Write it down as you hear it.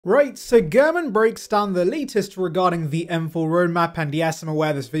Right, so Gurman breaks down the latest regarding the M4 roadmap, and yes, I'm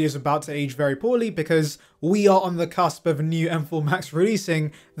aware this video is about to age very poorly because we are on the cusp of a new M4 Max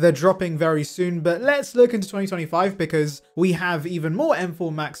releasing. They're dropping very soon, but let's look into 2025 because we have even more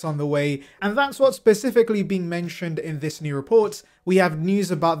M4 Max on the way, and that's what's specifically being mentioned in this new report. We have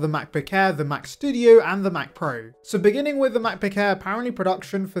news about the MacBook Air, the Mac Studio, and the Mac Pro. So beginning with the MacBook Air, apparently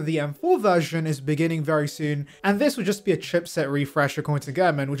production for the M4 version is beginning very soon, and this will just be a chipset refresh according to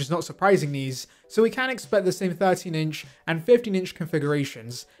Gurman, which is not surprising news, so we can expect the same 13-inch and 15-inch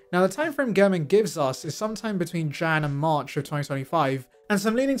configurations. Now the timeframe Gurman gives us is sometime between Jan and March of 2025, and so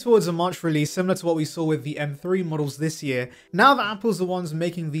I'm leaning towards a March release similar to what we saw with the M3 models this year. Now that Apple's the ones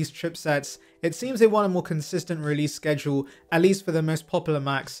making these chipsets, it seems they want a more consistent release schedule, at least for the most popular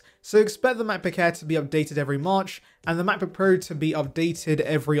Macs, so expect the MacBook Air to be updated every March, and the MacBook Pro to be updated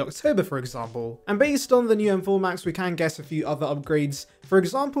every October, for example. And based on the new M4 Max, we can guess a few other upgrades. For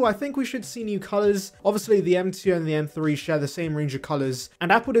example, I think we should see new colors. Obviously, the M2 and the M3 share the same range of colors,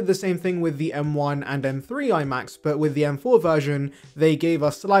 and Apple did the same thing with the M1 and M3 iMacs, but with the M4 version, they gave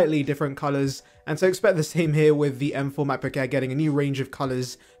us slightly different colors, and so expect the same here with the M4 MacBook Air getting a new range of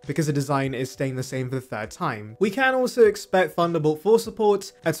colors because the design is staying the same for the third time. We can also expect Thunderbolt 4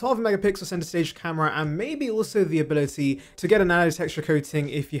 support, a 12 megapixel center stage camera, and maybe also the ability to get a nano texture coating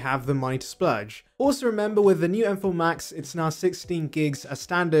if you have the money to splurge. Also remember, with the new M4 Max, it's now 16 gigs as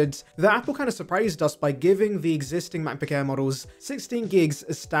standard. The Apple kind of surprised us by giving the existing MacBook Air models 16 gigs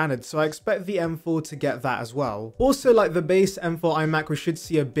as standard, so I expect the M4 to get that as well. Also, like the base M4 iMac, we should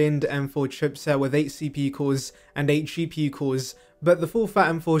see a binned M4 chipset with 8 CPU cores and 8 GPU cores, but the full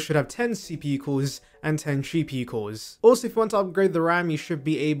fat M4 should have 10 CPU cores and 10 GPU cores. Also, if you want to upgrade the RAM, you should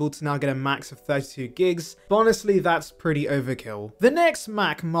be able to now get a max of 32 gigs, but honestly, that's pretty overkill. The next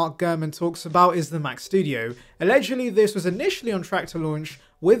Mac Mark Gurman talks about is the Mac Studio. Allegedly, this was initially on track to launch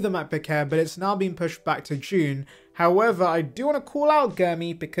with the MacBook Air, but it's now been pushed back to June. However, I do want to call out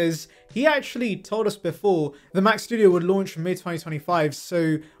Gurmy because he actually told us before the Mac Studio would launch mid-2025,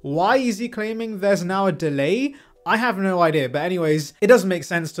 so why is he claiming there's now a delay? I have no idea, but anyways, it doesn't make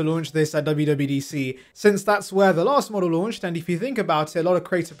sense to launch this at WWDC since that's where the last model launched, and if you think about it, a lot of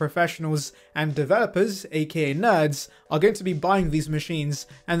creative professionals and developers, aka nerds, are going to be buying these machines,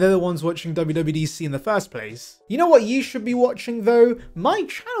 and they're the ones watching WWDC in the first place. You know what you should be watching though? My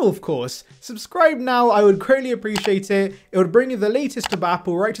channel, of course. Subscribe now, I would greatly appreciate it. It would bring you the latest about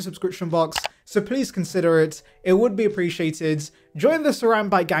Apple right to subscription box, so please consider it. It would be appreciated. Join the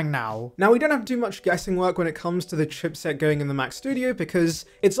saranbyte gang now. Now, we don't have to do much guessing work when it comes to the chipset going in the Mac Studio because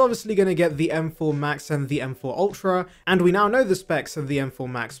it's obviously going to get the M4 Max and the M4 Ultra, and we now know the specs of the M4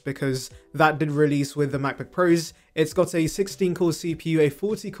 Max because that did release with the MacBook Pros. It's got a 16-core CPU, a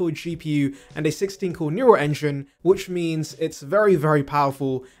 40-core GPU, and a 16-core neural engine, which means it's very, very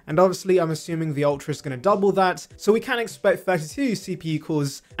powerful, and obviously I'm assuming the Ultra is going to double that, so we can expect 32 CPU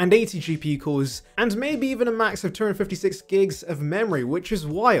cores and 80 GPU cores, and maybe even a max of 256 gigs of memory, which is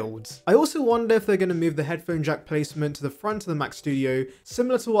wild. I also wonder if they're going to move the headphone jack placement to the front of the Mac Studio,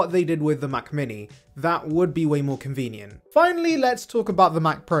 similar to what they did with the Mac Mini. That would be way more convenient. Finally, let's talk about the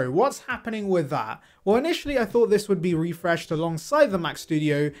Mac Pro. What's happening with that? Well, initially I thought this would be refreshed alongside the Mac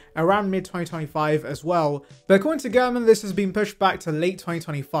Studio around mid-2025 as well, but according to Gurman, this has been pushed back to late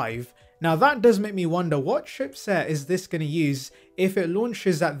 2025. Now that does make me wonder, what chipset is this going to use if it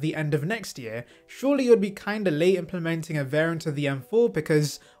launches at the end of next year? Surely it would be kinda late implementing a variant of the M4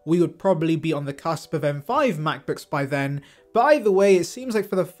 because we would probably be on the cusp of M5 MacBooks by then. But either way, it seems like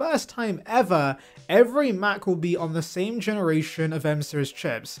for the first time ever, every Mac will be on the same generation of M series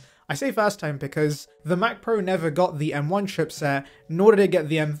chips. I say first time because the Mac Pro never got the M1 chipset, nor did it get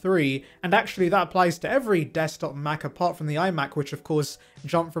the M3, and actually that applies to every desktop Mac apart from the iMac, which of course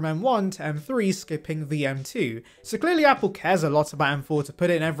jumped from M1 to M3, skipping the M2. So clearly Apple cares a lot about M4 to put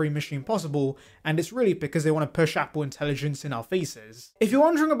it in every machine possible, and it's really because they want to push Apple intelligence in our faces. If you're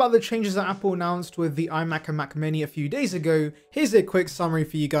wondering about the changes that Apple announced with the iMac and Mac Mini a few days ago, here's a quick summary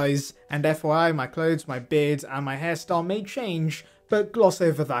for you guys, and FYI, my clothes, my beard, and my hairstyle may change, but gloss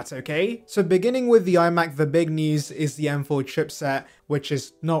over that, okay? So beginning with the iMac, the big news is the M4 chipset, which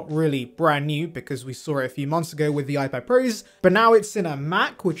is not really brand new because we saw it a few months ago with the iPad Pros, but now it's in a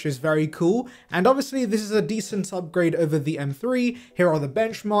Mac, which is very cool, and obviously this is a decent upgrade over the M3. Here are the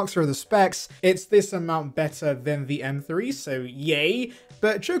benchmarks, here are the specs. It's this amount better than the M3, so yay.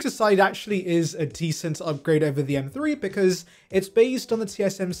 but jokes aside, it actually is a decent upgrade over the M3 because it's based on the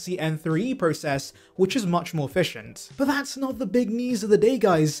TSMC N3E process, which is much more efficient. But that's not the big news of the day,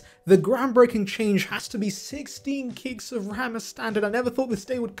 guys. The groundbreaking change has to be 16 gigs of RAM as standard. I never thought this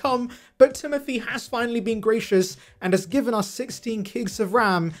day would come, but Timothy has finally been gracious and has given us 16 gigs of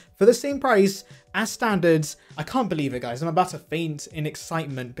RAM for the same price as standards. I can't believe it, guys. I'm about to faint in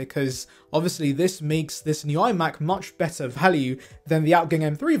excitement because obviously this makes this new iMac much better value than the outgoing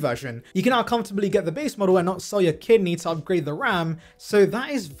M3 version. You can now comfortably get the base model and not sell your kidney to upgrade the RAM, so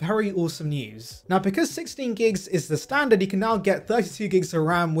that is very awesome news. Now, because 16 gigs is the standard, you can now get 32 gigs of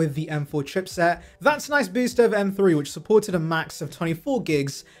RAM with the M4 chipset. That's a nice boost over M3, which supported a max of 24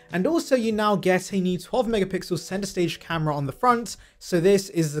 gigs, and also you now get a new 12 megapixel center stage camera on the front. So this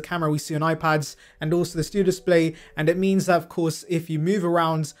is the camera we see on iPads and also the studio display, and it means that, of course, if you move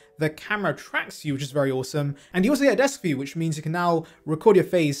around, the camera tracks you, which is very awesome. And you also get a desk view, which means you can now record your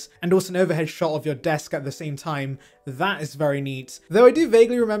face and also an overhead shot of your desk at the same time. That is very neat. Though I do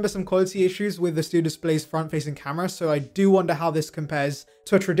vaguely remember some quality issues with the studio display's front-facing camera, so I do wonder how this compares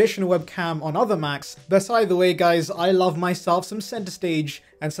to a traditional webcam on other Macs. But either way, guys, I love myself some center stage,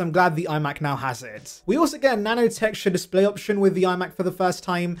 and so I'm glad the iMac now has it. We also get a nano texture display option with the iMac for the first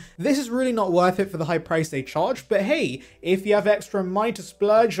time. This is really not worth it for the high price they charge, but hey, if you have extra money to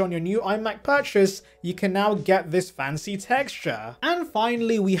splurge on your new iMac purchase, you can now get this fancy texture. And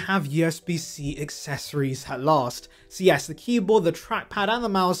finally, we have USB-C accessories at last. So yes, the keyboard, the trackpad, and the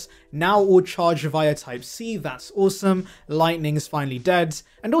mouse now all charge via Type-C. That's awesome. Lightning is finally dead.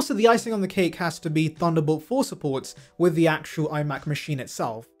 And also the icing on the cake has to be Thunderbolt 4 support with the actual iMac machine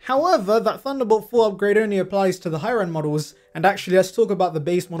itself. However, that Thunderbolt 4 upgrade only applies to the higher end models, and actually let's talk about the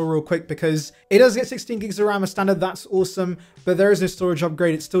base model real quick because it does get 16 gigs of RAM as standard. That's awesome, but there is no storage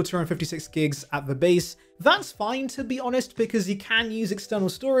upgrade. It's still 256 gigs at the base. That's fine, to be honest, because you can use external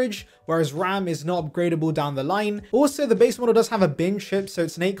storage, whereas RAM is not upgradable down the line. Also, the base model does have a bin chip, so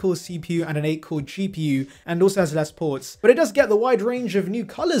it's an 8-core CPU and an 8-core GPU, and also has less ports. But it does get the wide range of new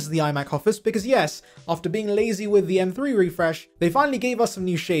colors the iMac offers, because yes, after being lazy with the M3 refresh, they finally gave us some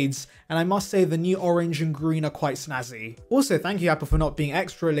new shades, and I must say the new orange and green are quite snazzy. Also, thank you Apple for not being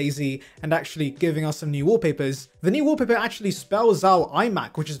extra lazy and actually giving us some new wallpapers. The new wallpaper actually spells out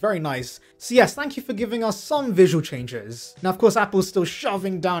iMac, which is very nice. So yes, thank you for giving us some visual changes. Now, of course, Apple's still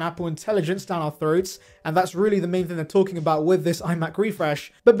shoving down Apple Intelligence down our throats, and that's really the main thing they're talking about with this iMac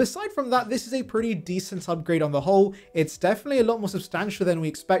refresh. But beside from that, this is a pretty decent upgrade on the whole. It's definitely a lot more substantial than we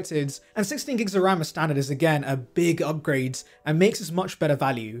expected, and 16 gigs of RAM as standard is again a big upgrade and makes us much better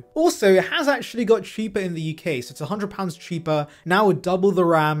value. Also, it has actually got cheaper in the UK, so it's £100 cheaper, now with double the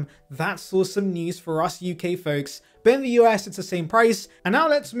RAM. That's awesome news for us UK folks. But in the US, it's the same price. And now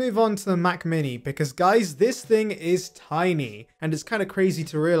let's move on to the Mac Mini, because guys, this thing is tiny. And it's kind of crazy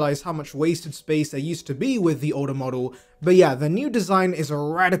to realize how much wasted space there used to be with the older model. But yeah, the new design is a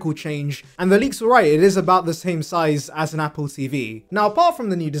radical change, and the leaks were right, it is about the same size as an Apple TV. Now, apart from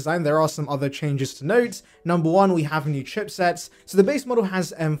the new design, there are some other changes to note. Number one, we have new chipsets. So the base model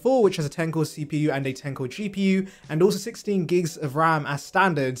has M4, which has a 10-core CPU and a 10-core GPU, and also 16 gigs of RAM as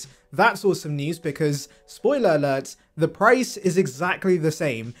standard. That's awesome news because, spoiler alert, the price is exactly the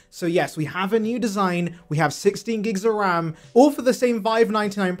same. So yes, we have a new design, we have 16 gigs of RAM, all for the same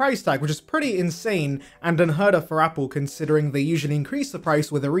 $599 price tag, which is pretty insane and unheard of for Apple considering they usually increase the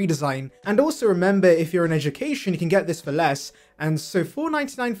price with a redesign. And also remember, if you're in education, you can get this for less, and so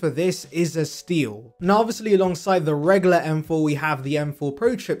 $499 for this is a steal. Now obviously alongside the regular M4 we have the M4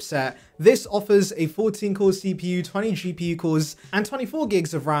 Pro chipset. This offers a 14-core CPU, 20 GPU cores, and 24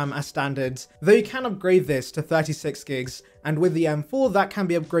 gigs of RAM as standard, though you can upgrade this to 36 gigs, and with the M4 that can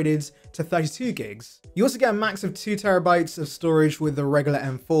be upgraded to 32 gigs. You also get a max of 2 terabytes of storage with the regular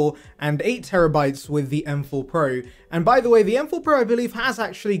M4 and 8 terabytes with the M4 Pro. And by the way, the M4 Pro I believe has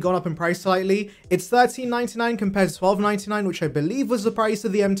actually gone up in price slightly. It's $1399 compared to $1299, which I believe was the price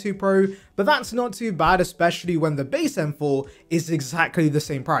of the M2 Pro, but that's not too bad, especially when the base M4 is exactly the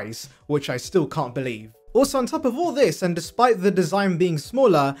same price, which I still can't believe. Also, on top of all this, and despite the design being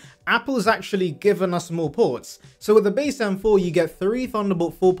smaller, Apple's actually given us more ports. So with the base M4, you get 3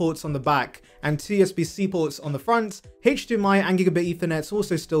 Thunderbolt 4 ports on the back and 2 USB-C ports on the front. HDMI and Gigabit Ethernet's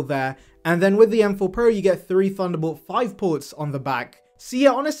also still there. And then with the M4 Pro, you get 3 Thunderbolt 5 ports on the back. So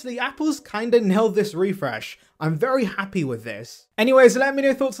yeah, honestly, Apple's kinda nailed this refresh. I'm very happy with this. Anyways, let me know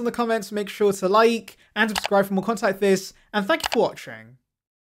your thoughts in the comments. Make sure to like and subscribe for more content like this. And thank you for watching.